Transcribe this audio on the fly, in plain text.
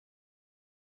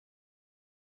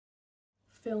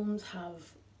Films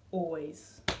have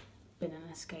always been an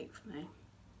escape for me.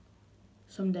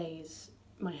 Some days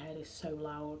my head is so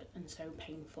loud and so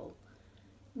painful.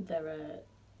 There are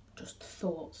just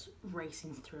thoughts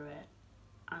racing through it,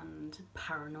 and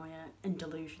paranoia and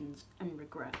delusions and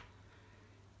regret,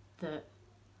 that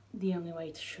the only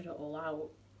way to shut it all out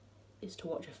is to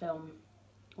watch a film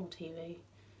or TV.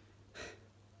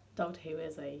 Doctor Who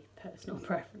is a personal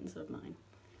preference of mine.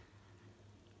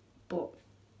 But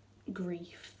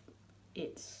grief,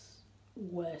 it's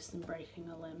worse than breaking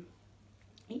a limb.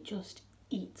 It just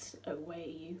eats away at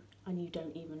you and you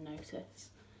don't even notice.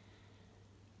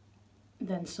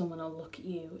 Then someone will look at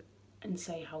you and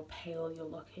say how pale you're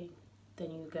looking.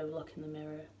 Then you go look in the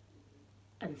mirror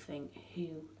and think,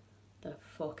 who the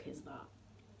fuck is that?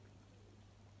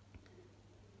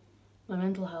 My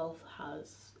mental health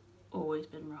has always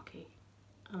been rocky,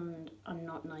 and I'm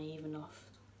not naive enough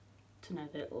to know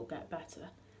that it'll get better.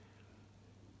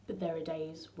 But there are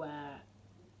days where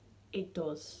it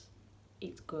does,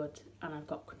 it's good, and I've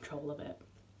got control of it.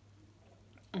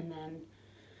 And then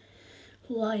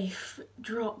life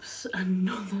drops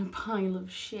another pile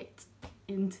of shit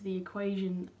into the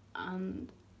equation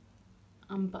and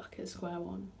I'm back at square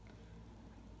one.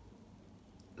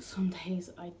 Some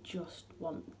days I just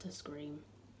want to scream,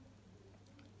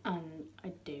 and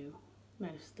I do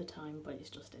most of the time, but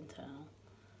it's just internal.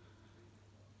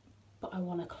 But I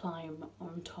want to climb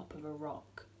on top of a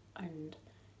rock and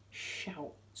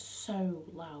shout so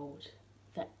loud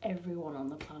that everyone on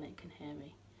the planet can hear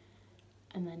me,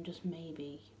 and then just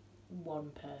maybe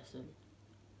one person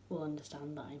will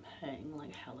understand that I'm hurting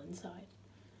like hell inside.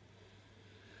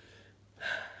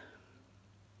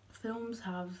 Films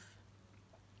have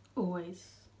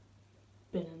always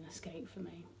been an escape for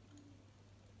me,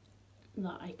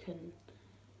 that I can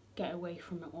get away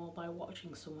from it all by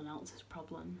watching someone else's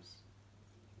problems,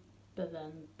 but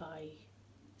then by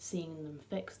seeing them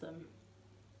fix them,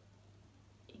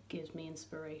 it gives me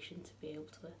inspiration to be able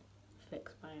to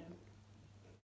fix my own.